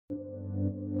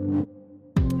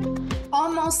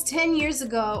Almost 10 years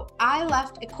ago, I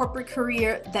left a corporate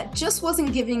career that just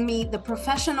wasn't giving me the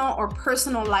professional or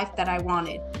personal life that I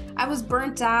wanted. I was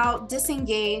burnt out,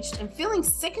 disengaged, and feeling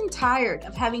sick and tired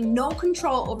of having no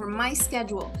control over my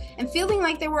schedule and feeling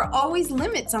like there were always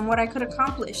limits on what I could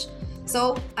accomplish.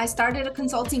 So I started a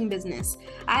consulting business.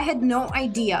 I had no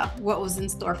idea what was in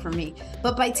store for me,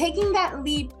 but by taking that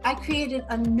leap, I created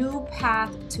a new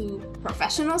path to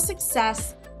professional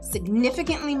success,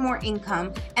 significantly more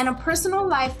income, and a personal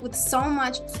life with so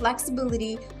much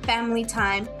flexibility, family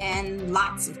time, and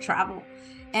lots of travel.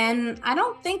 And I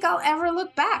don't think I'll ever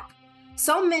look back.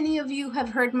 So many of you have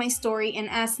heard my story and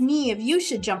asked me if you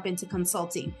should jump into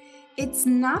consulting. It's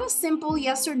not a simple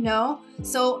yes or no,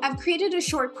 so I've created a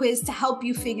short quiz to help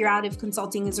you figure out if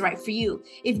consulting is right for you.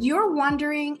 If you're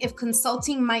wondering if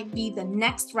consulting might be the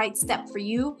next right step for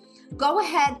you, go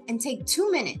ahead and take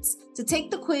 2 minutes to take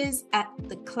the quiz at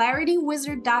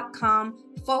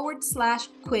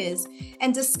theclaritywizard.com/quiz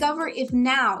and discover if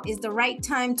now is the right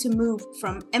time to move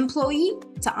from employee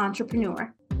to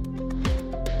entrepreneur.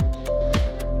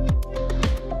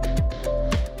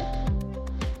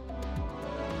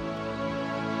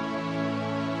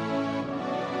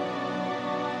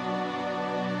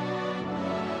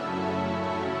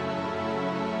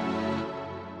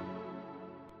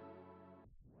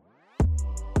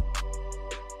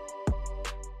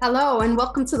 Hello, and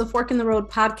welcome to the Fork in the Road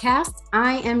podcast.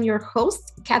 I am your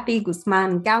host, Kathy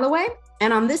Guzman Galloway.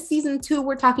 And on this season 2,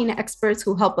 we're talking to experts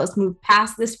who help us move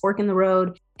past this fork in the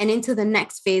road and into the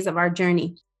next phase of our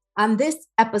journey. On this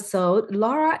episode,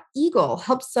 Laura Eagle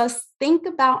helps us think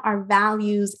about our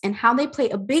values and how they play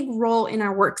a big role in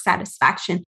our work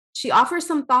satisfaction. She offers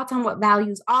some thoughts on what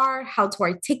values are, how to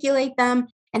articulate them,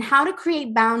 and how to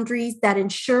create boundaries that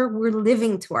ensure we're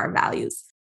living to our values.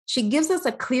 She gives us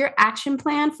a clear action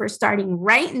plan for starting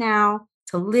right now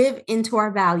to live into our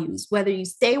values, whether you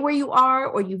stay where you are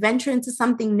or you venture into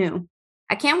something new.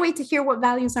 I can't wait to hear what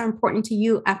values are important to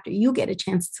you after you get a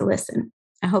chance to listen.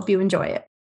 I hope you enjoy it.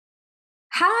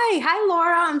 Hi,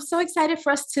 Laura. I'm so excited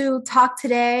for us to talk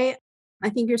today. I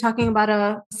think you're talking about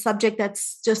a subject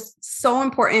that's just so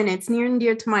important. It's near and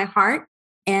dear to my heart,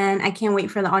 and I can't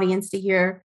wait for the audience to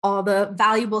hear all the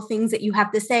valuable things that you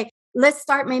have to say. Let's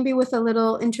start maybe with a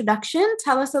little introduction.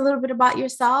 Tell us a little bit about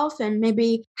yourself and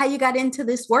maybe how you got into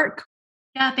this work.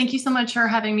 Yeah, thank you so much for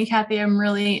having me, Kathy. I'm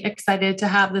really excited to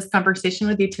have this conversation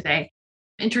with you today.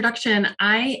 Introduction,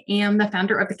 I am the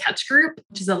founder of the Catch Group,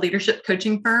 which is a leadership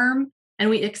coaching firm, and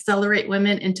we accelerate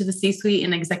women into the C-suite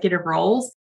and executive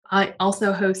roles. I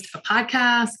also host a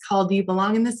podcast called Do You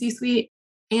Belong in the C-Suite?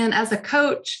 And as a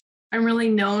coach, I'm really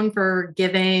known for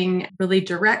giving really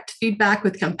direct feedback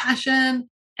with compassion.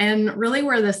 And really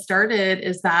where this started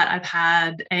is that I've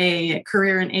had a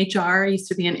career in HR. I used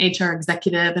to be an HR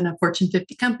executive in a Fortune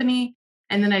 50 company.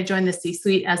 And then I joined the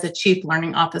C-suite as a chief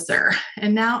learning officer.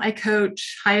 And now I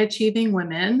coach high achieving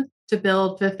women to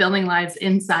build fulfilling lives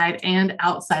inside and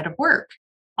outside of work.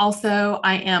 Also,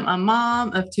 I am a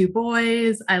mom of 2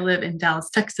 boys. I live in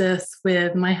Dallas, Texas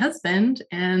with my husband.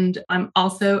 And I'm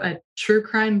also a true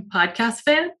crime podcast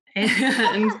fan.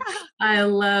 And I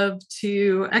love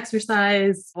to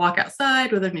exercise, walk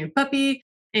outside with a new puppy,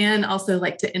 and also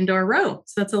like to indoor row.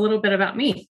 So that's a little bit about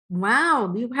me.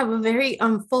 Wow, you have a very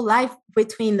full life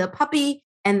between the puppy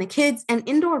and the kids and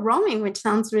indoor rowing, which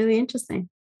sounds really interesting.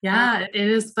 Yeah, it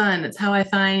is fun. It's how I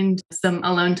find some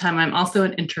alone time. I'm also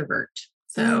an introvert.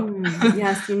 So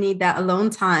yes, you need that alone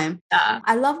time. Yeah.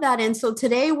 I love that. And so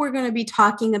today we're going to be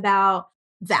talking about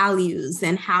values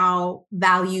and how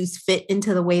values fit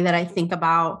into the way that I think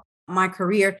about my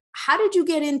career. How did you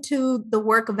get into the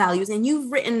work of values? And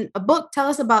you've written a book. Tell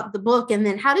us about the book. And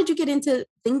then how did you get into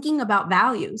thinking about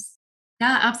values?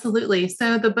 Yeah, absolutely.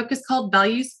 So the book is called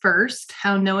Values First,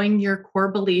 How Knowing Your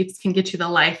Core Beliefs Can Get You the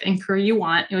Life and Career You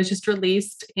Want. It was just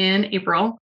released in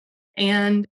April.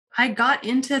 And I got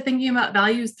into thinking about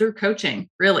values through coaching,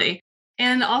 really.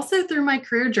 And also through my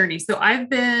career journey. So I've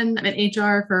been in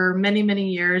HR for many, many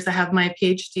years. I have my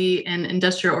PhD in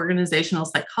industrial organizational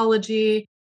psychology.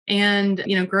 And,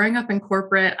 growing up in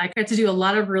corporate, I got to do a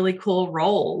lot of really cool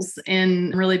roles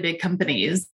in really big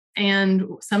companies. And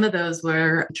some of those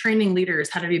were training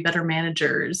leaders how to be better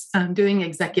managers, doing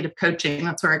executive coaching.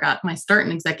 That's where I got my start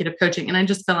in executive coaching. And I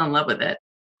just fell in love with it.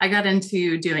 I got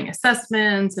into doing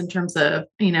assessments in terms of,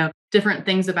 different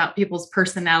things about people's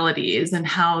personalities and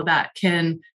how that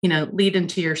can, lead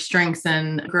into your strengths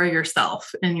and grow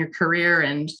yourself in your career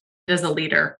and as a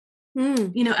leader.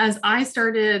 As I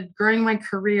started growing my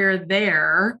career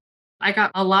there, I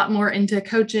got a lot more into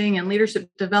coaching and leadership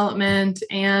development.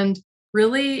 And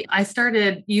really, I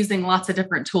started using lots of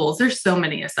different tools. There's so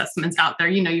many assessments out there.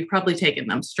 You've probably taken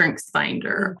them,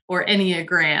 StrengthsFinder or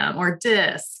Enneagram or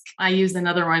DISC. I use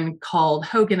another one called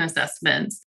Hogan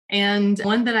Assessments. And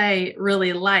one that I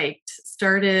really liked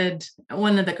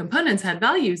one of the components had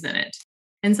values in it.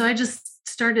 And so I just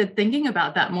started thinking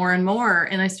about that more and more.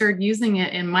 And I started using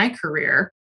it in my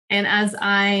career. And as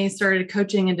I started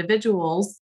coaching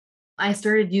individuals, I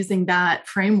started using that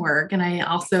framework. And I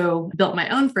also built my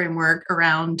own framework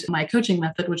around my coaching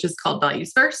method, which is called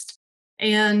Values First,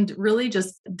 and really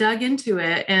just dug into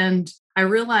it. And I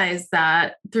realized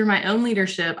that through my own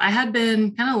leadership, I had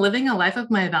been kind of living a life of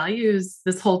my values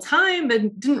this whole time,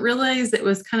 but didn't realize it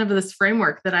was kind of this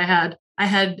framework that I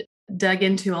had dug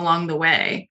into along the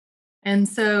way. And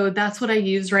so that's what I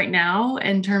use right now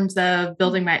in terms of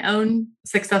building my own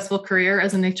successful career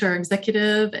as an HR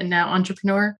executive and now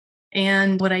entrepreneur,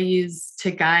 and what I use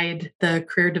to guide the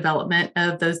career development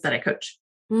of those that I coach.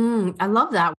 I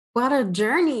love that. What a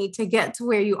journey to get to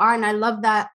where you are. And I love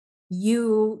that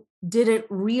you didn't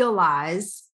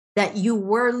realize that you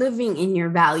were living in your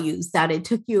values, that it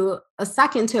took you a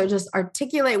second to just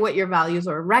articulate what your values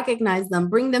are, recognize them,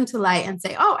 bring them to light and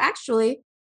say, oh, actually,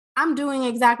 I'm doing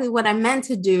exactly what I meant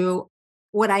to do,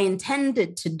 what I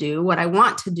intended to do, what I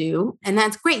want to do. And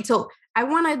that's great. So I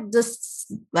want to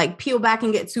just peel back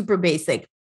and get super basic.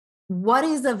 What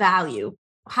is a value?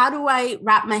 How do I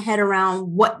wrap my head around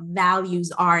what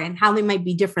values are and how they might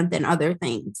be different than other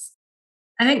things?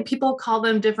 I think people call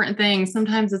them different things.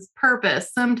 Sometimes it's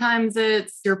purpose. Sometimes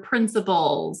it's your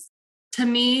principles. To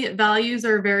me, values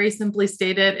are very simply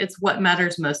stated. It's what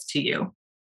matters most to you.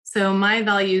 So my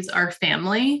values are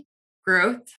family,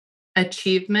 growth,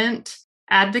 achievement,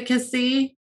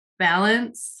 advocacy,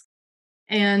 balance.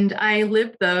 And I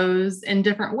live those in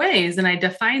different ways and I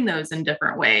define those in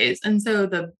different ways. And so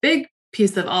the big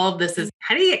piece of all of this is,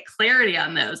 how do you get clarity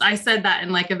on those? I said that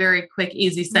in a very quick,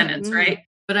 easy sentence, right?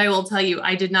 But I will tell you,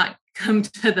 I did not come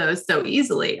to those so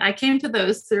easily. I came to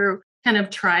those through kind of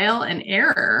trial and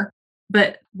error.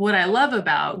 But what I love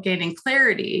about gaining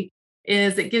clarity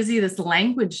is it gives you this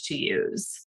language to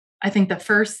use. I think the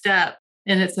first step,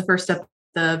 and it's the first step,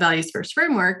 the Values First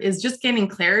framework, is just gaining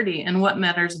clarity in what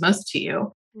matters most to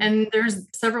you. And there's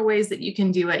several ways that you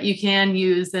can do it. You can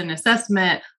use an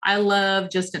assessment. I love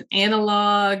just an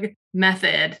analog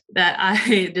method that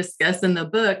I discuss in the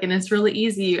book. And it's really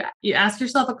easy. You ask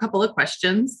yourself a couple of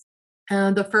questions.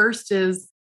 The first is,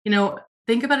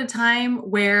 think about a time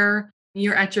where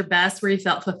you're at your best, where you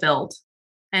felt fulfilled.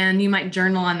 And you might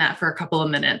journal on that for a couple of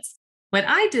minutes. When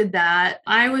I did that,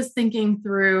 I was thinking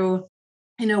through,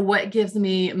 what gives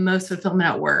me most fulfillment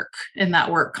at work in that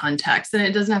work context. And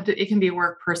it doesn't have to, it can be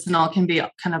work, personal, it can be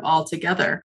kind of all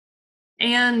together.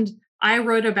 And I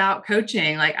wrote about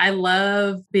coaching. I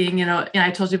love being,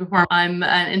 I told you before, I'm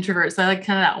an introvert. So I like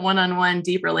kind of that one-on-one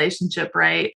deep relationship,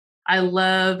 right? I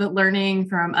love learning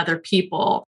from other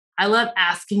people. I love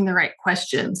asking the right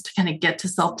questions to kind of get to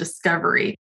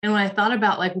self-discovery. And when I thought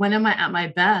about when am I at my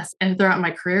best, and throughout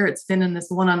my career, it's been in this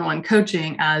one-on-one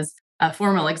coaching as a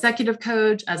formal executive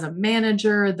coach, as a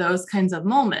manager, those kinds of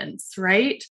moments,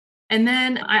 right? And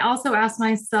then I also ask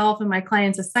myself and my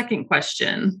clients a second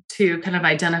question to kind of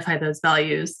identify those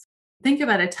values. Think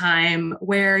about a time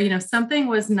where, something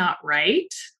was not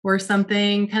right, or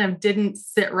something kind of didn't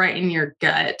sit right in your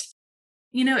gut.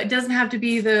 It doesn't have to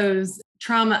be those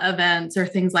trauma events or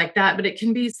things like that, but it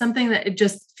can be something that it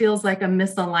just feels like a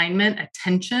misalignment, a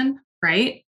tension,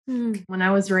 right? When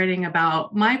I was writing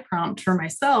about my prompt for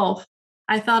myself,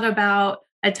 I thought about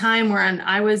a time when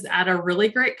I was at a really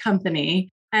great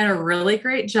company, I had a really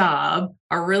great job,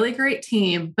 a really great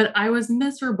team, but I was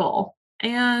miserable.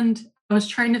 And I was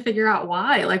trying to figure out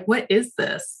why, what is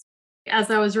this? As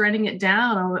I was writing it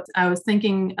down, I was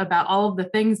thinking about all of the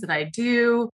things that I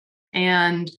do.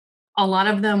 And a lot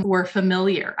of them were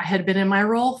familiar. I had been in my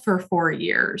role for 4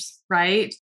 years,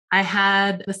 right? I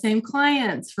had the same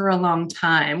clients for a long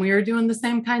time. We were doing the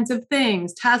same kinds of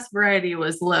things. Task variety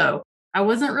was low. I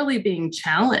wasn't really being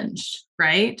challenged,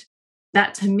 right?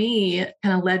 That to me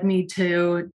kind of led me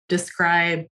to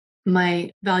describe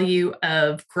my value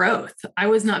of growth. I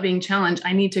was not being challenged.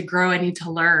 I need to grow. I need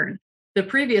to learn. The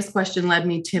previous question led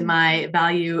me to my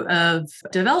value of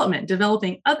development,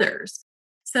 developing others.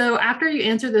 So after you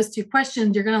answer those two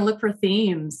questions, you're going to look for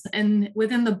themes. And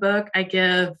within the book, I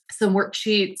give some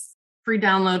worksheets, free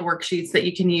download worksheets that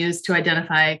you can use to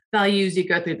identify values. You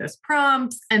go through those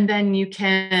prompts, and then you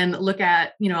can look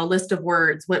at, a list of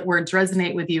words, what words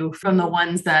resonate with you from the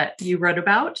ones that you wrote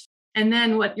about. And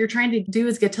then what you're trying to do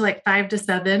is get to 5 to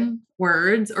 7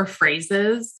 words or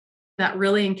phrases that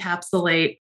really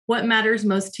encapsulate what matters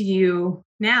most to you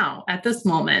now at this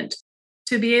moment,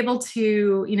 to be able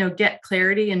to, get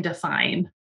clarity and define.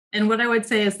 And what I would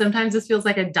say is sometimes this feels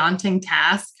like a daunting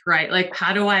task, right? Like,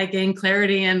 how do I gain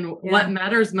clarity and what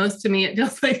matters most to me? It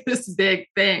feels like this big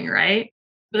thing, right?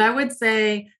 But I would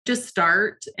say just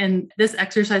start. And this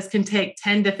exercise can take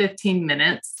 10 to 15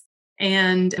 minutes.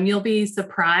 And you'll be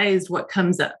surprised what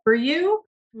comes up for you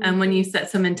when you set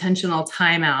some intentional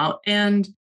time out. And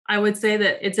I would say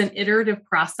that it's an iterative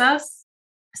process.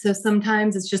 So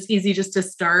sometimes it's just easy just to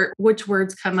start which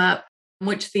words come up,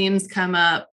 which themes come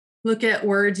up. Look at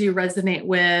words you resonate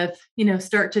with,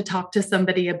 start to talk to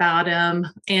somebody about them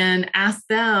and ask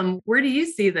them, where do you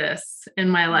see this in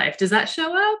my life? Does that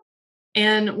show up?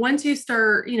 And once you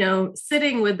start,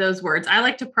 sitting with those words, I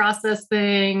like to process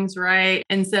things, right?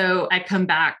 And so I come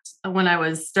back when I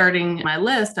was starting my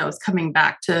list, I was coming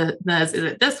back to is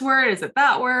it this word? Is it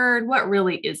that word? What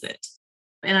really is it?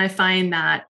 And I find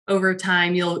that over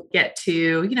time, you'll get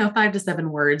to, 5 to 7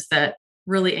 words that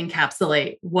really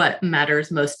encapsulate what matters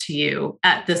most to you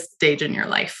at this stage in your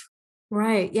life.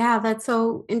 Right. Yeah, that's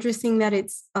so interesting that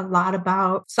it's a lot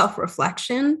about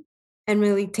self-reflection and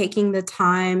really taking the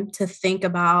time to think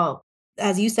about,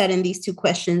 as you said in these 2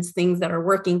 questions, things that are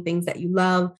working, things that you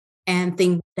love, and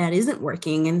things that isn't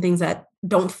working and things that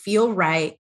don't feel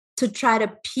right, to try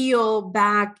to peel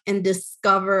back and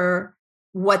discover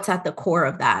what's at the core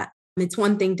of that. It's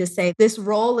one thing to say, this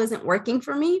role isn't working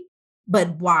for me,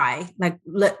 but why? Like,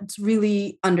 let's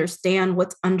really understand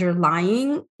what's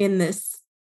underlying in this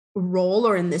role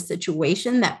or in this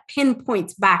situation that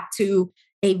pinpoints back to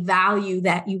a value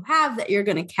that you have that you're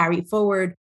going to carry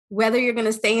forward, whether you're going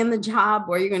to stay in the job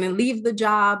or you're going to leave the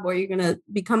job or you're going to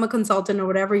become a consultant or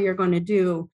whatever you're going to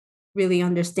do, really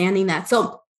understanding that.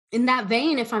 So in that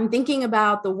vein, if I'm thinking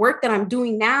about the work that I'm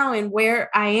doing now and where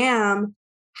I am,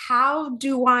 how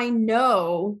do I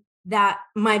know that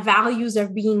my values are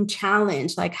being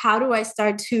challenged? Like, how do I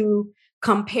start to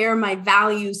compare my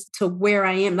values to where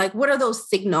I am? Like, what are those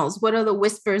signals? What are the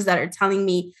whispers that are telling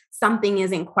me something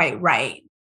isn't quite right?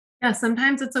 Yeah,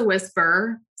 sometimes it's a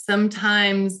whisper.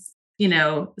 Sometimes,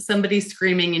 somebody's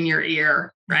screaming in your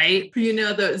ear, right?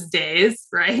 Those days,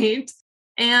 right?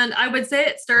 And I would say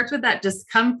it starts with that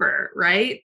discomfort,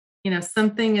 right?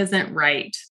 Something isn't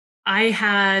right. I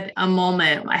had a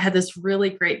moment, I had this really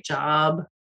great job.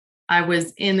 I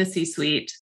was in the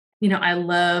C-suite. I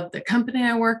loved the company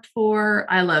I worked for.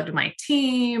 I loved my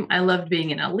team. I loved being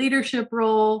in a leadership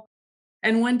role.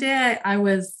 And one day I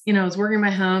was, I was working in my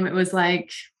home. It was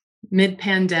like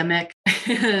mid-pandemic.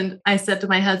 And I said to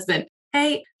my husband,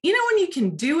 hey, when you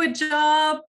can do a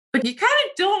job, but you kind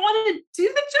of don't want to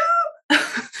do the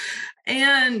job?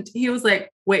 And he was like,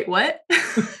 wait, what?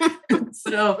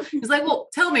 So he's like, well,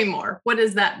 tell me more. What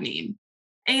does that mean?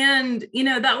 And,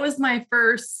 that was my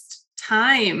first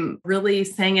time really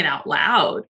saying it out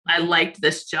loud. I liked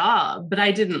this job, but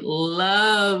I didn't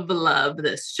love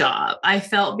this job. I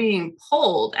felt being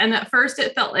pulled. And at first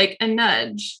it felt like a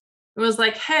nudge. It was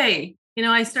like, hey,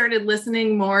 I started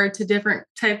listening more to different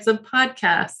types of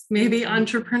podcasts, maybe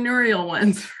entrepreneurial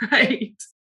ones, right?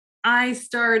 I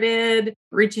started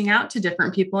reaching out to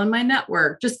different people in my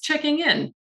network, just checking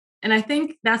in. And I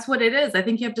think that's what it is. I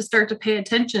think you have to start to pay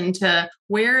attention to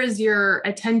where is your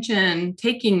attention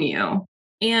taking you?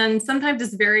 And sometimes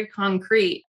it's very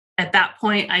concrete. At that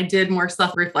point, I did more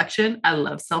self-reflection. I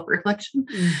love self-reflection.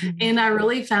 And I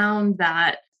really found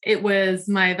that it was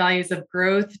my values of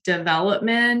growth,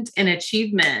 development, and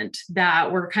achievement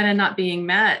that were kind of not being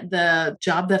met. The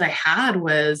job that I had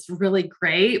was really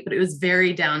great, but it was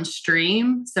very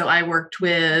downstream. So I worked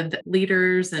with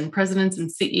leaders and presidents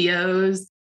and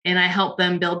CEOs, and I helped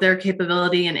them build their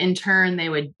capability. And in turn, they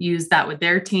would use that with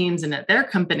their teams and at their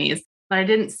companies. But I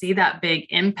didn't see that big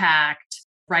impact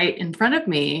right in front of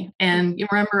me. And you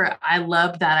remember, I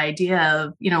loved that idea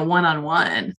of,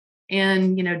 one-on-one.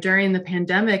 And, during the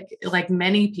pandemic, like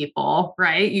many people,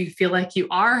 right, you feel like you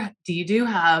do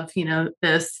have,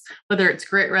 this, whether it's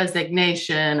great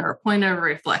resignation or point of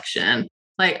reflection,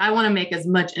 like I want to make as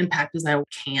much impact as I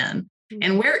can.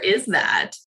 And where is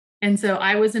that? And so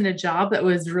I was in a job that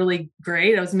was really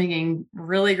great. I was making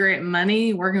really great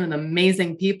money, working with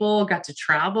amazing people, got to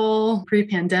travel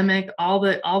pre-pandemic, all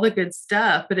the good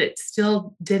stuff, but it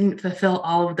still didn't fulfill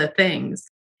all of the things.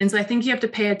 And so I think you have to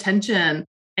pay attention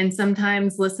and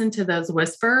sometimes listen to those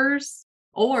whispers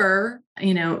or,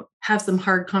 have some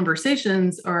hard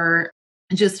conversations or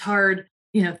just hard,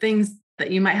 things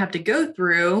that you might have to go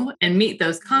through and meet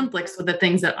those conflicts with the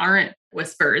things that aren't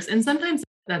whispers. And sometimes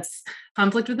that's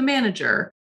conflict with the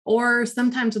manager, or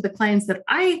sometimes with the clients that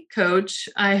I coach,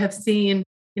 I have seen,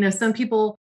 some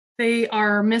people they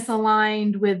are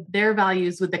misaligned with their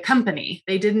values with the company.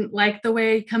 They didn't like the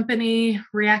way company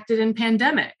reacted in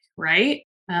pandemic, right?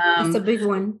 It's a big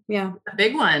one. Yeah. A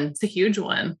big one. It's a huge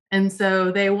one. And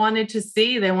so they wanted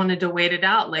to wait it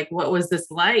out. Like, what was this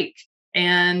like?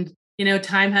 And,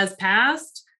 time has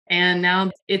passed and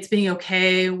now it's being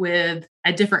okay with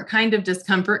a different kind of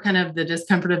discomfort, kind of the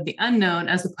discomfort of the unknown,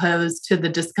 as opposed to the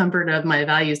discomfort of my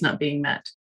values not being met.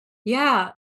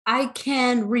 Yeah. I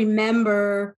can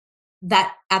remember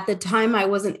that at the time I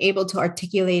wasn't able to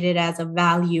articulate it as a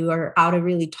value or how to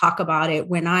really talk about it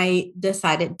when I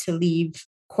decided to leave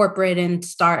corporate and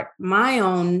start my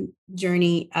own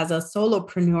journey as a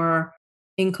solopreneur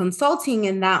in consulting.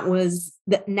 And that was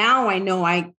that now I know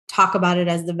I talk about it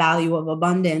as the value of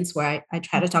abundance, where I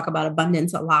try to talk about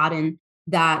abundance a lot, and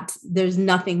that there's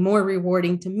nothing more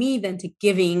rewarding to me than to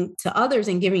giving to others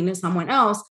and giving to someone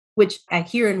else, which I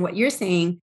hear in what you're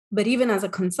saying. But even as a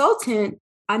consultant,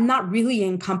 I'm not really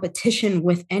in competition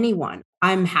with anyone.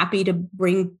 I'm happy to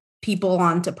bring people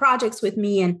onto projects with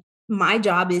me, and my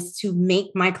job is to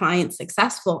make my clients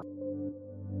successful.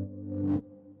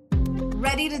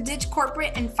 Ready to ditch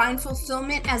corporate and find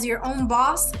fulfillment as your own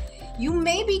boss? You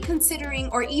may be considering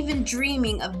or even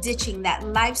dreaming of ditching that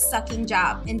life-sucking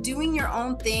job and doing your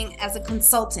own thing as a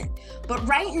consultant. But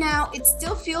right now, it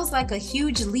still feels like a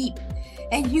huge leap,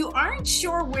 and you aren't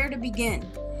sure where to begin.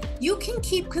 You can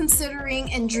keep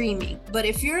considering and dreaming, but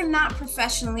if you're not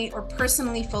professionally or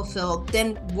personally fulfilled,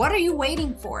 then what are you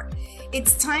waiting for?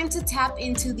 It's time to tap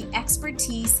into the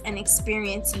expertise and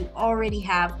experience you already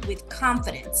have with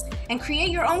confidence and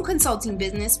create your own consulting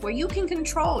business where you can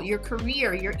control your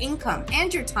career, your income,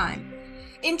 and your time.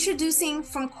 Introducing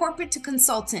From Corporate to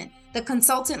Consultant, the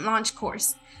Consultant Launch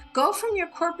Course. Go from your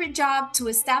corporate job to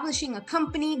establishing a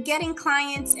company, getting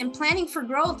clients, and planning for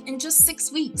growth in just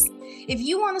 6 weeks. If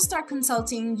you want to start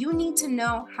consulting, you need to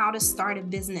know how to start a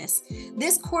business.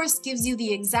 This course gives you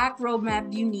the exact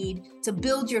roadmap you need to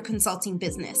build your consulting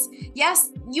business.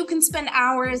 Yes, you can spend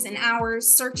hours and hours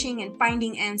searching and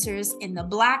finding answers in the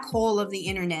black hole of the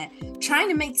internet, trying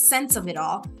to make sense of it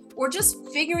all, or just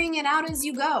figuring it out as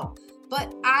you go.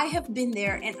 But I have been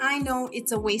there and I know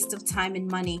it's a waste of time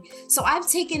and money. So I've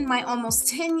taken my almost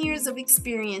 10 years of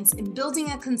experience in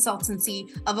building a consultancy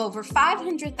of over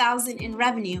 $500,000 in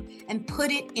revenue and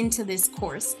put it into this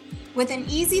course. With an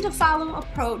easy to follow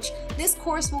approach, this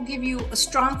course will give you a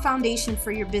strong foundation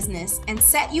for your business and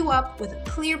set you up with a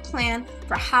clear plan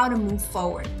for how to move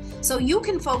forward. So you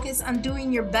can focus on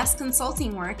doing your best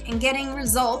consulting work and getting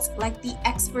results like the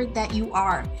expert that you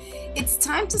are. It's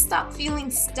time to stop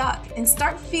feeling stuck and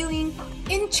start feeling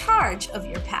in charge of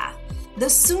your path. The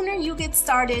sooner you get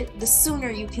started, the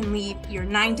sooner you can leave your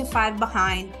 9-to-5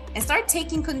 behind and start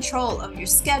taking control of your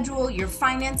schedule, your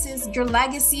finances, your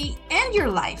legacy, and your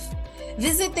life.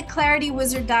 Visit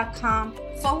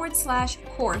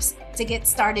theclaritywizard.com/course to get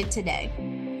started today.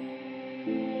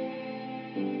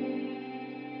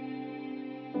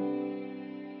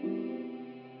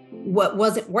 What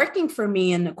wasn't working for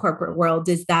me in the corporate world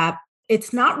is that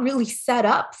it's not really set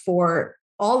up for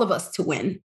all of us to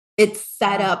win. It's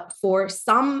set up for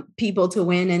some people to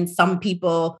win and some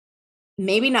people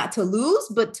maybe not to lose,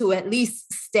 but to at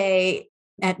least stay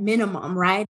at minimum,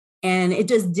 right? And it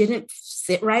just didn't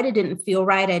sit right. It didn't feel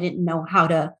right. I didn't know how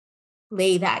to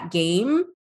play that game.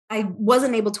 I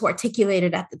wasn't able to articulate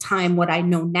it at the time. What I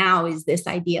know now is this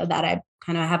idea that I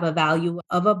kind of have a value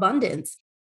of abundance.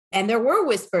 And there were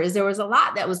whispers. There was a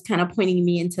lot that was kind of pointing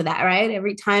me into that, right?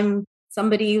 Every time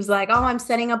somebody was like, oh, I'm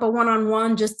setting up a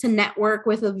one-on-one just to network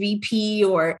with a VP,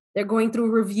 or they're going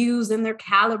through reviews and they're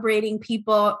calibrating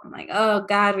people. I'm like, oh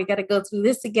God, we got to go through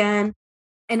this again.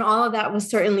 And all of that was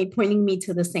certainly pointing me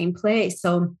to the same place.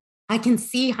 So I can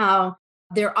see how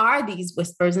there are these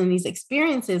whispers and these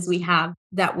experiences we have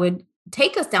that would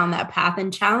take us down that path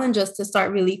and challenge us to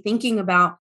start really thinking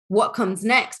about what comes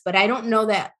next. But I don't know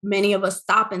that many of us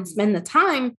stop and spend the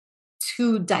time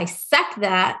to dissect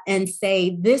that and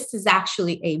say, this is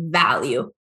actually a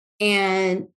value.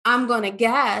 And I'm going to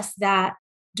guess that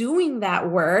doing that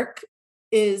work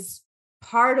is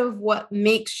part of what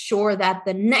makes sure that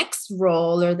the next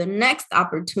role or the next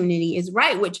opportunity is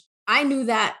right, which I knew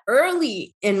that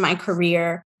early in my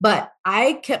career, but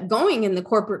I kept going in the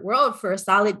corporate world for a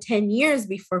solid 10 years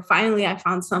before finally I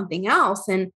found something else.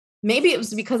 And maybe it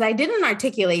was because I didn't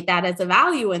articulate that as a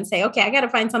value and say, okay, I got to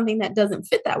find something that doesn't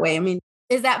fit that way. I mean,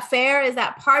 is that fair? Is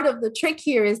that part of the trick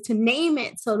here, is to name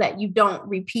it so that you don't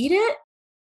repeat it?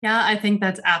 Yeah, I think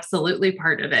that's absolutely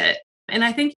part of it. And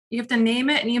I think you have to name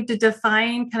it and you have to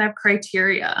define kind of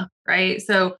criteria, right?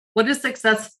 So what does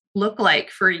success look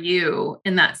like for you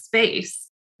in that space?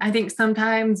 I think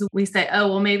sometimes we say, oh,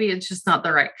 well, maybe it's just not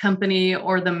the right company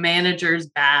or the manager's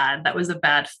bad. That was a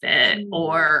bad fit.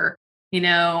 Or, I'm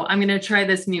going to try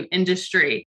this new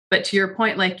industry. But to your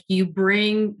point, like you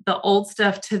bring the old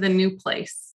stuff to the new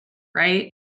place,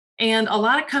 right? And a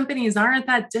lot of companies aren't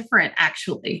that different,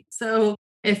 actually. So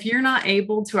if you're not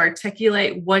able to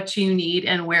articulate what you need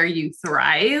and where you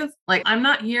thrive, like I'm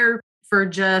not here for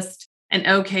just an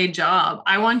okay job.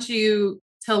 I want you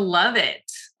to love it.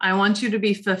 I want you to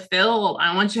be fulfilled.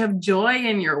 I want you to have joy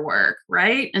in your work,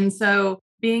 right? And so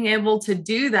being able to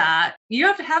do that, you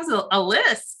have to have a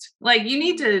list. Like you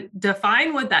need to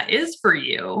define what that is for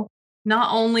you,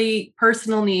 not only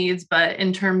personal needs, but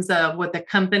in terms of what the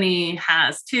company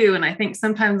has too. And I think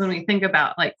sometimes when we think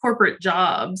about like corporate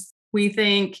jobs, we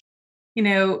think,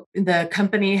 the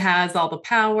company has all the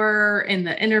power in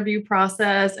the interview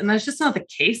process. And that's just not the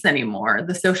case anymore.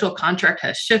 The social contract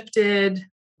has shifted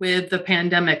with the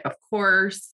pandemic, of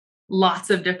course. Lots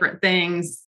of different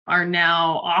things are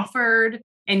now offered.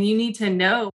 And you need to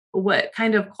know what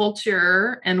kind of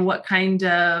culture and what kind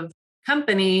of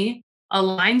company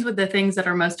aligns with the things that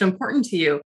are most important to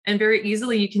you. And very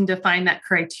easily you can define that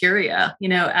criteria.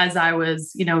 As I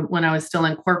was, when I was still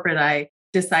in corporate, I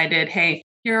decided, hey,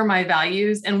 here are my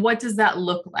values. And what does that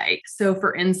look like? So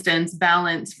for instance,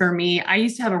 balance for me, I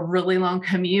used to have a really long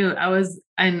commute.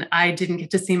 I didn't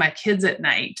get to see my kids at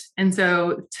night. And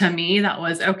so to me, that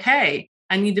was okay.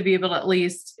 I need to be able to at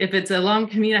least, if it's a long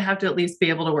commute, I have to at least be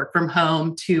able to work from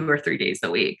home 2 or 3 days a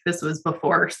week. This was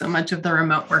before so much of the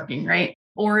remote working, right?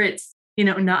 Or it's,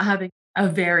 not having a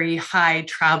very high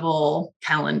travel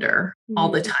calendar all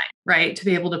the time, right? To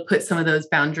be able to put some of those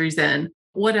boundaries in.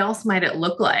 What else might it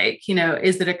look like?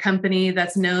 Is it a company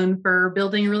that's known for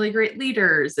building really great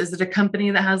leaders? Is it a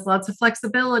company that has lots of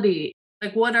flexibility?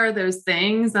 Like, what are those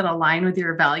things that align with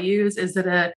your values? Is it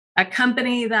a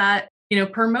company that,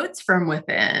 promotes from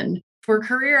within for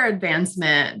career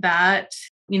advancement that,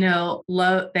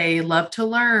 they love to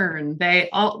learn?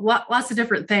 Lots of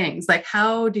different things. Like,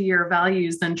 how do your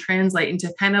values then translate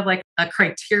into kind of like a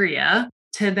criteria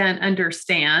to then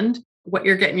understand what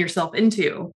you're getting yourself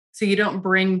into? So you don't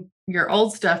bring your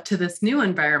old stuff to this new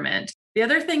environment. The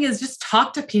other thing is just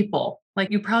talk to people.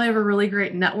 Like you probably have a really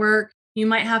great network. You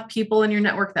might have people in your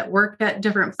network that work at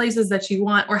different places that you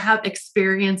want or have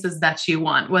experiences that you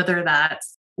want, whether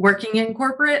that's working in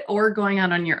corporate or going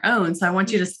out on your own. So I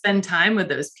want you to spend time with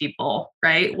those people,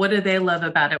 right? What do they love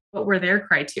about it? What were their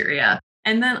criteria?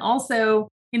 And then also,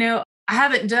 I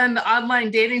haven't done the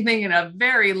online dating thing in a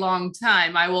very long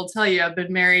time. I will tell you, I've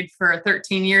been married for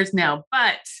 13 years now,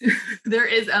 but there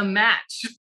is a match,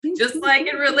 just like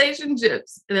in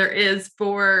relationships, there is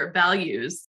for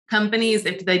values. Companies,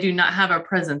 if they do not have a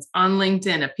presence on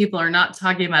LinkedIn, if people are not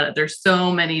talking about it, there's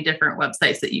so many different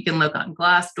websites that you can look on,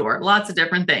 Glassdoor, lots of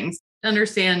different things to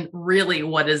understand really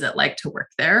what is it like to work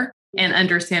there and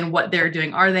understand what they're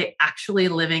doing. Are they actually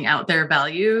living out their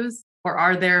values? Or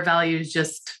are their values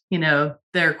just,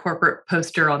 their corporate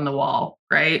poster on the wall,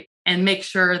 right? And make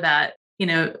sure that,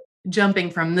 jumping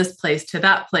from this place to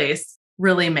that place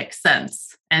really makes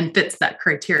sense and fits that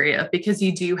criteria, because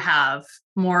you do have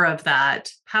more of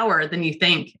that power than you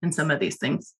think in some of these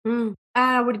things.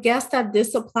 I would guess that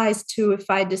this applies to if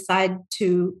I decide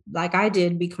to, like I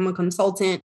did, become a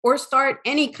consultant or start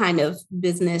any kind of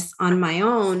business on my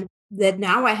own, that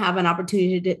now I have an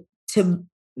opportunity to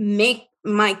make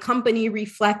my company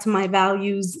reflect my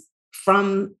values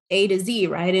from A to Z,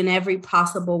 right? In every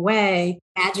possible way.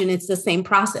 Imagine it's the same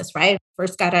process, right?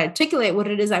 First got to articulate what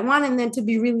it is I want, and then to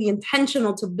be really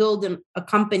intentional to build a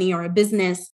company or a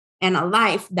business and a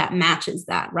life that matches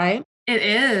that, right? It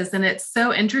is. And it's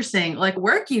so interesting, like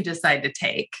work you decide to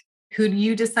take, who do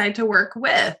you decide to work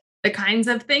with, the kinds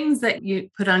of things that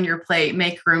you put on your plate,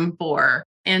 make room for.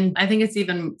 And I think it's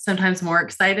even sometimes more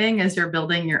exciting as you're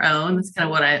building your own. That's kind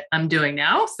of what I'm doing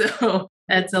now. So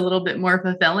it's a little bit more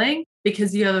fulfilling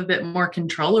because you have a bit more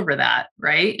control over that,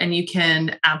 right? And you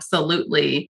can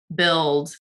absolutely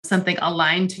build something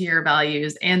aligned to your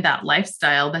values and that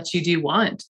lifestyle that you do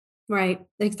want. Right,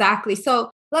 exactly. So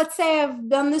let's say I've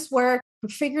done this work,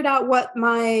 figured out what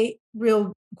my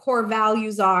real core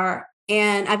values are,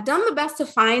 and I've done the best to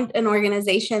find an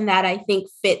organization that I think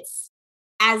fits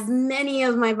as many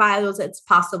of my values as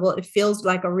possible. It feels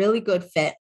like a really good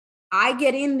fit. I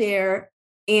get in there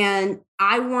and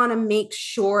I want to make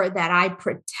sure that I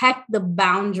protect the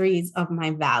boundaries of my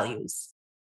values.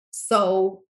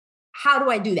 So how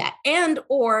do I do that?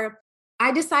 Or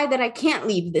I decide that I can't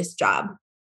leave this job.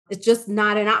 It's just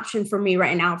not an option for me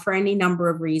right now for any number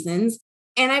of reasons.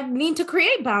 And I need to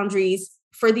create boundaries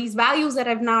for these values that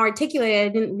I've now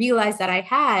articulated. I didn't realize that I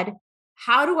had.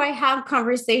 how do I have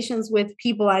conversations with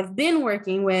people I've been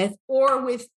working with or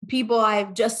with people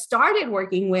I've just started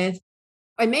working with?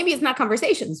 Or maybe it's not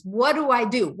conversations. What do I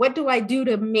do? What do I do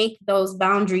to make those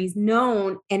boundaries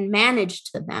known and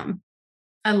manage to them?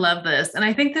 I love this. And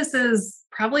I think this is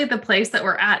probably the place that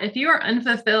we're at. If you are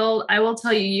unfulfilled, I will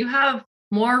tell you, you have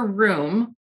more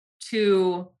room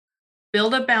to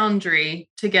build a boundary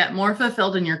to get more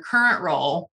fulfilled in your current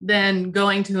role than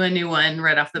going to a new one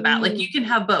right off the bat. Like you can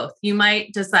have both. You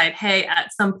might decide, hey,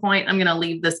 at some point I'm going to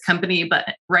leave this company,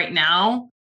 but right now,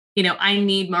 I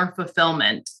need more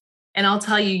fulfillment. And I'll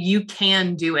tell you, you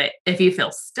can do it. If you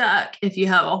feel stuck, if you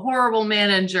have a horrible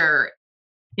manager,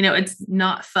 it's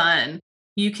not fun.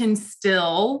 You can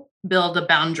still build a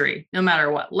boundary no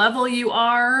matter what level you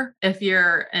are. If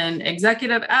you're an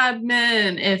executive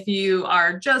admin, if you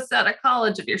are just out of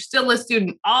college, if you're still a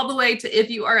student, all the way to if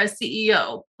you are a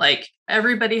CEO, like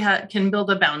everybody can build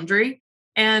a boundary.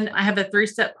 And I have a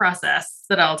 3-step process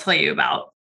that I'll tell you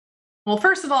about. Well,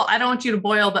 first of all, I don't want you to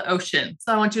boil the ocean.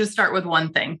 So I want you to start with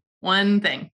one thing.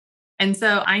 And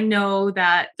so I know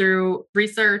that through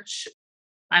research,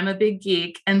 I'm a big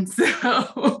geek. And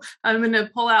so I'm going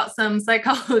to pull out some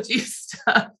psychology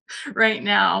stuff right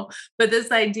now. But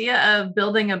this idea of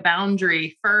building a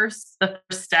boundary first, the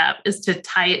first step is to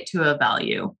tie it to a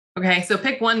value. Okay. So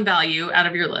pick one value out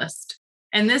of your list.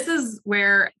 And this is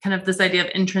where kind of this idea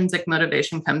of intrinsic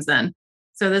motivation comes in.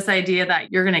 So this idea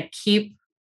that you're going to keep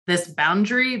this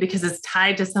boundary because it's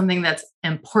tied to something that's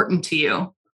important to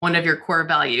you, one of your core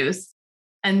values.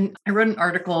 And I wrote an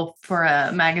article for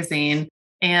a magazine.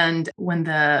 And when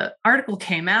the article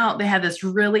came out, they had this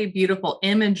really beautiful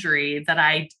imagery that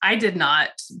I did not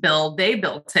build. They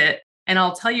built it. And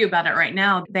I'll tell you about it right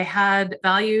now. They had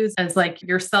values as like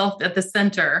yourself at the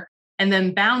center and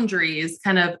then boundaries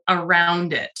kind of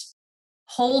around it,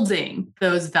 holding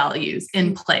those values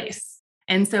in place.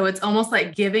 And so it's almost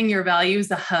like giving your values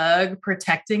a hug,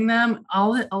 protecting them. A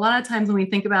lot of times when we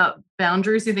think about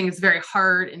boundaries, we think it's very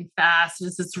hard and fast.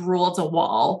 It's this rule, it's a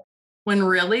wall. When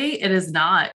really it is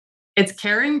not. It's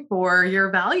caring for your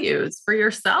values, for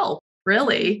yourself,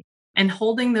 really, and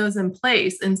holding those in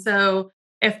place. And so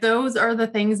if those are the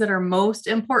things that are most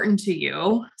important to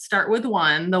you, start with the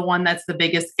one that's the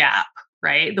biggest gap,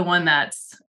 right? The one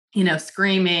that's,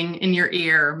 screaming in your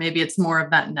ear. Maybe it's more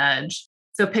of that nudge.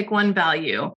 So pick one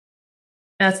value.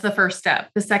 That's the first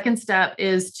step. The second step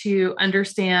is to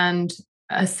understand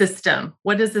a system.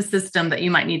 What is the system that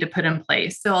you might need to put in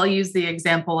place? So I'll use the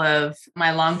example of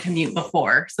my long commute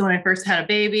before. So when I first had a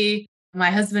baby,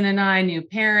 my husband and I, new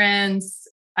parents,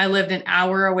 I lived an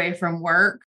hour away from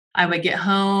work. I would get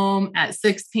home at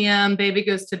 6 p.m. Baby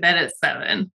goes to bed at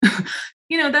 7.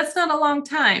 That's not a long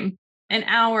time. An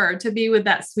hour to be with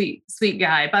that sweet, sweet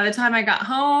guy. By the time I got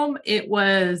home, it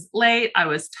was late. I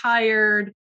was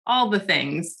tired, all the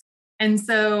things. And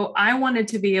so I wanted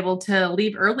to be able to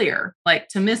leave earlier, like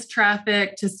to miss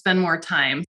traffic, to spend more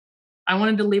time. I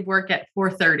wanted to leave work at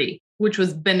 4:30, which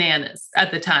was bananas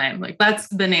at the time. Like that's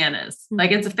bananas.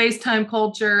 Like it's a FaceTime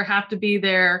culture, have to be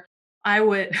there.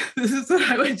 This is what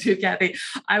I would do, Kathy.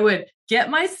 I would get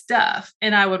my stuff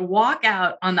and I would walk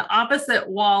out on the opposite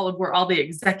wall of where all the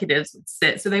executives would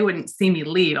sit so they wouldn't see me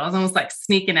leave. I was almost like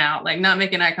sneaking out, like not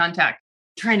making eye contact,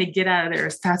 trying to get out of there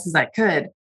as fast as I could.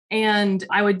 And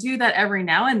I would do that every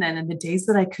now and then. And the days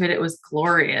that I could, it was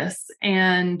glorious.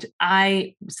 And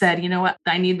I said, you know what?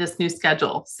 I need this new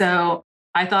schedule. So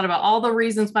I thought about all the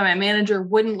reasons why my manager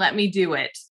wouldn't let me do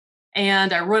it.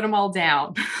 And I wrote them all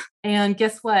down. And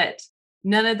guess what?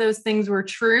 None of those things were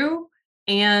true.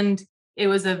 And it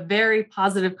was a very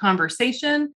positive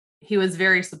conversation. He was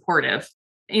very supportive.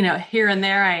 Here and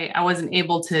there, I wasn't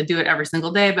able to do it every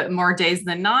single day, but more days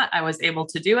than not, I was able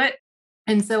to do it.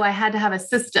 And so I had to have a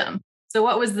system. So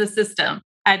what was the system?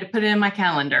 I had to put it in my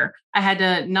calendar. I had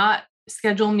to not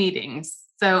schedule meetings.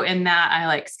 So in that,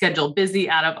 I scheduled busy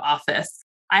out of office.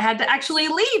 I had to actually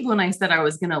leave when I said I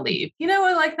was going to leave.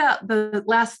 I like that the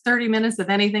last 30 minutes of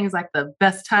anything is like the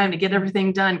best time to get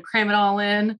everything done, cram it all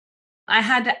in. I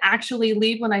had to actually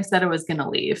leave when I said I was going to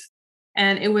leave.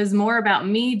 And it was more about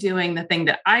me doing the thing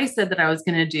that I said that I was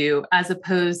going to do, as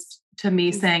opposed to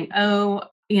me saying, oh,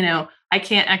 I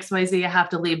can't XYZ, I have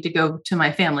to leave to go to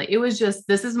my family. It was just,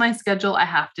 this is my schedule, I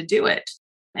have to do it.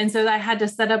 And so I had to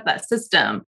set up that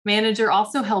system. Manager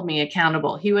also held me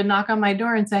accountable. He would knock on my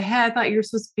door and say, hey, I thought you were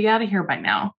supposed to be out of here by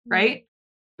now, right?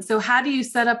 So how do you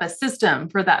set up a system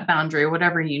for that boundary,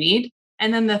 whatever you need?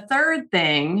 And then the third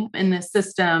thing in the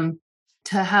system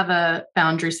to have a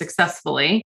boundary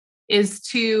successfully is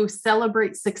to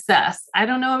celebrate success. I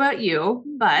don't know about you,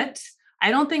 but I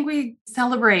don't think we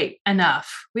celebrate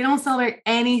enough. We don't celebrate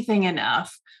anything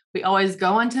enough. We always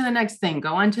go on to the next thing,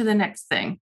 go on to the next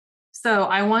thing. So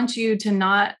I want you to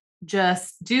not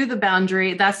just do the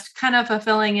boundary. That's kind of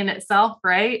fulfilling in itself,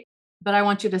 right? But I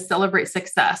want you to celebrate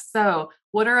success. So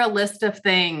what are a list of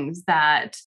things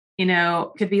that,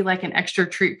 could be like an extra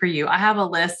treat for you? I have a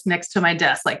list next to my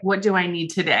desk. Like, what do I need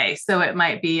today? So it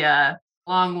might be a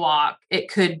long walk.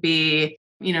 It could be,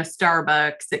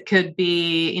 Starbucks. It could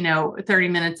be, 30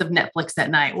 minutes of Netflix at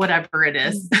night, whatever it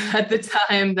is. Mm-hmm. At the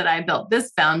time that I built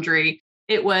this boundary,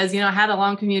 it was, I had a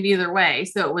long commute either way.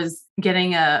 So it was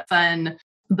getting a fun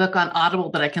book on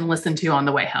Audible that I can listen to on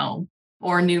the way home,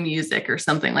 or new music or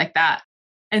something like that.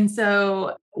 And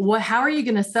so how are you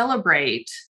going to celebrate?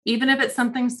 Even if it's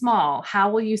something small, how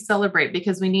will you celebrate?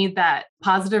 Because we need that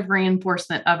positive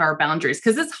reinforcement of our boundaries,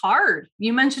 because it's hard.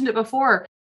 You mentioned it before.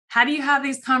 How do you have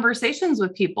these conversations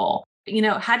with people?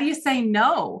 How do you say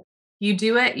no? You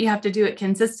do it, you have to do it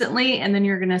consistently, and then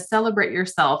you're going to celebrate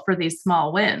yourself for these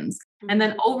small wins. Mm-hmm. And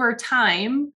then over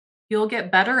time, you'll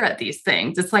get better at these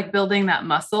things. It's like building that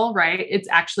muscle, right? It's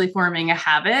actually forming a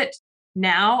habit.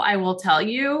 Now I will tell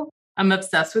you, I'm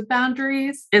obsessed with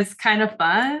boundaries. It's kind of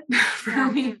fun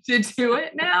for me to do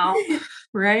it now,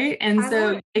 right? And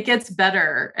so it gets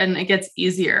better and it gets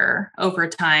easier over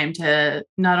time to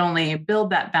not only build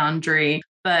that boundary,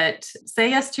 but say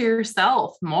yes to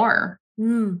yourself more.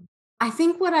 I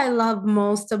think what I love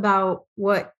most about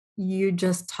what you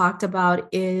just talked about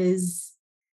is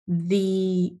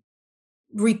the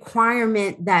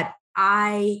requirement that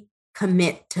I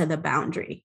commit to the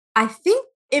boundary. I think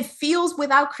it feels,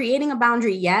 without creating a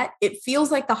boundary yet, it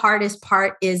feels like the hardest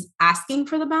part is asking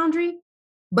for the boundary.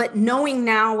 But knowing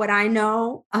now what I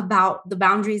know about the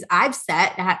boundaries I've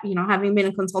set, having been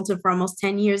a consultant for almost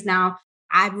 10 years now,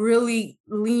 I've really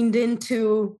leaned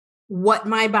into what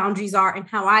my boundaries are and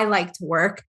how I like to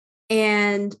work.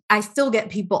 And I still get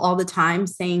people all the time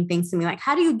saying things to me like,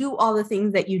 how do you do all the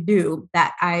things that you do?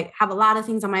 That I have a lot of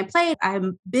things on my plate.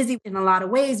 I'm busy in a lot of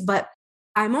ways, but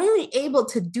I'm only able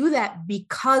to do that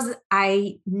because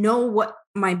I know what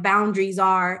my boundaries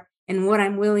are and what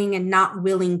I'm willing and not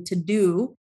willing to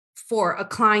do for a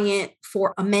client,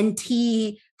 for a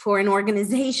mentee, for an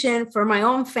organization, for my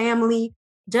own family.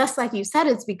 Just like you said,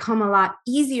 it's become a lot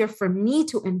easier for me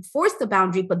to enforce the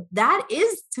boundary, but that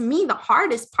is, to me, the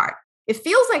hardest part. It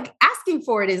feels like asking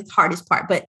for it is the hardest part,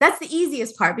 but that's the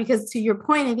easiest part because, to your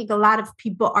point, I think a lot of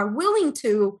people are willing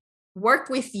to work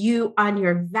with you on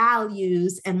your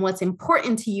values and what's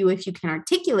important to you if you can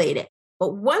articulate it.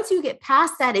 But once you get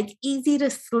past that, it's easy to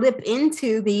slip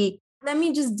into let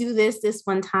me just do this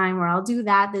one time, or I'll do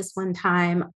that this one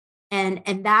time. And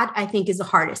that, I think, is the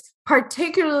hardest.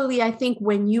 Particularly, I think,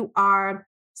 when you are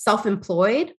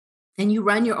self-employed and you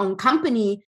run your own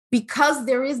company, because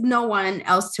there is no one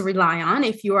else to rely on.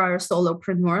 If you are a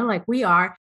solopreneur like we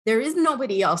are, there is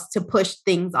nobody else to push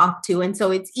things off to. And so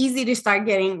it's easy to start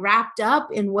getting wrapped up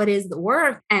in what is the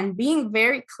work, and being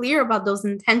very clear about those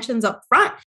intentions up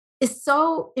front is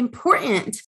so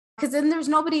important, because then there's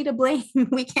nobody to blame.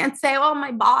 We can't say, oh,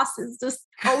 my boss is just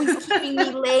always keeping me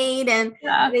late and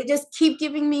they just keep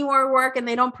giving me more work and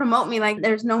they don't promote me. Like,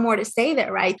 there's no more to say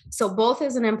there, right? So both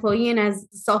as an employee and as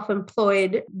a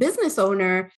self-employed business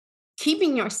owner,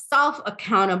 keeping yourself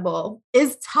accountable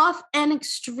is tough and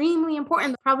extremely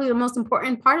important. Probably the most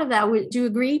important part of that. Would you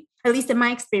agree? At least in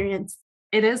my experience.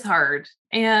 It is hard.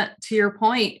 And to your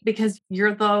point, because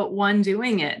you're the one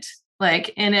doing it,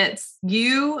 and it's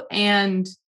you and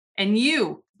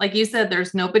you, like you said,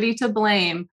 there's nobody to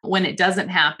blame when it doesn't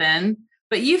happen,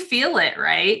 but you feel it,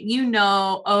 right?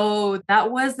 Oh,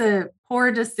 that was a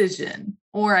poor decision,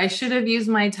 or I should have used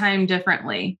my time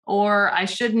differently, or I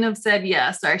shouldn't have said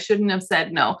yes, or I shouldn't have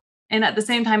said no. And at the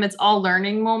same time, it's all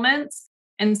learning moments.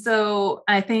 And so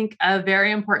I think a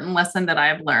very important lesson that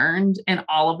I've learned in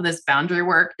all of this boundary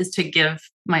work is to give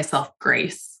myself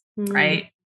grace,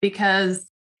 right? Because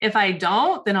if I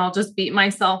don't, then I'll just beat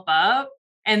myself up,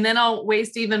 and then I'll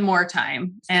waste even more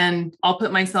time, and I'll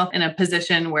put myself in a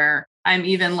position where I'm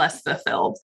even less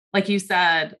fulfilled. Like you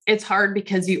said, it's hard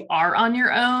because you are on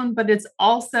your own, but it's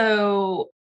also,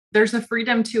 there's a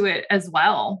freedom to it as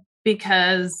well,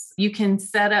 because you can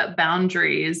set up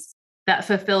boundaries that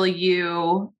fulfill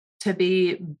you to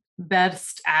be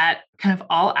best at kind of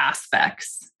all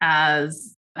aspects,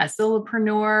 as a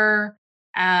solopreneur,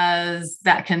 as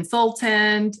that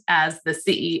consultant, as the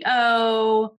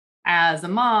CEO, as a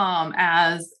mom,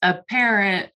 as a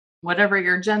parent, whatever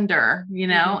your gender,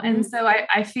 Mm-hmm. And so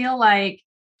I feel like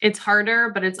it's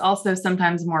harder, but it's also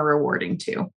sometimes more rewarding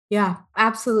too. Yeah,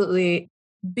 absolutely.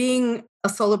 Being a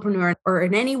solopreneur, or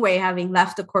in any way having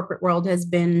left the corporate world, has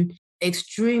been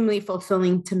extremely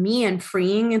fulfilling to me and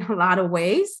freeing in a lot of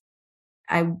ways.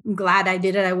 I'm glad I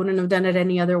did it. I wouldn't have done it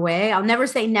any other way. I'll never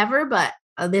say never, but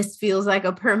this feels like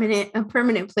a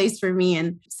permanent place for me.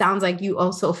 And sounds like you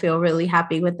also feel really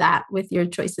happy with that, with your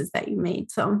choices that you made.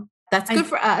 So that's good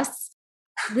for us.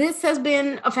 This has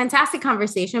been a fantastic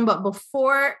conversation. But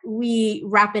before we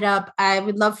wrap it up, I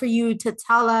would love for you to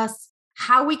tell us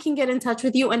how we can get in touch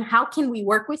with you and how can we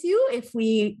work with you if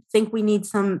we think we need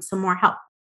some more help.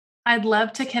 I'd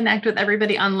love to connect with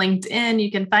everybody on LinkedIn.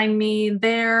 You can find me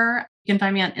there. You can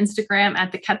find me on Instagram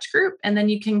at The Catch Group. And then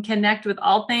you can connect with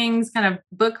all things kind of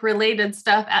book related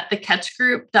stuff at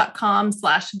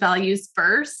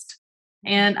thecatchgroup.com/values-first.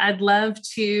 And I'd love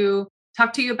to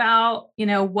talk to you about,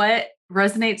 what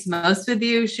resonates most with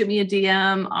you. Shoot me a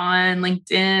DM on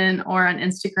LinkedIn or on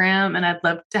Instagram. And I'd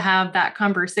love to have that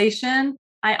conversation.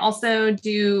 I also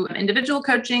do individual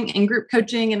coaching and group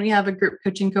coaching, and we have a group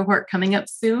coaching cohort coming up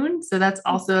soon. So that's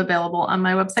also available on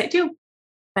my website too.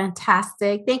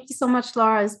 Fantastic. Thank you so much,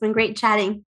 Laura. It's been great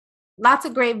chatting. Lots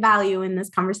of great value in this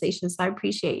conversation. So I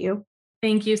appreciate you.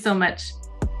 Thank you so much.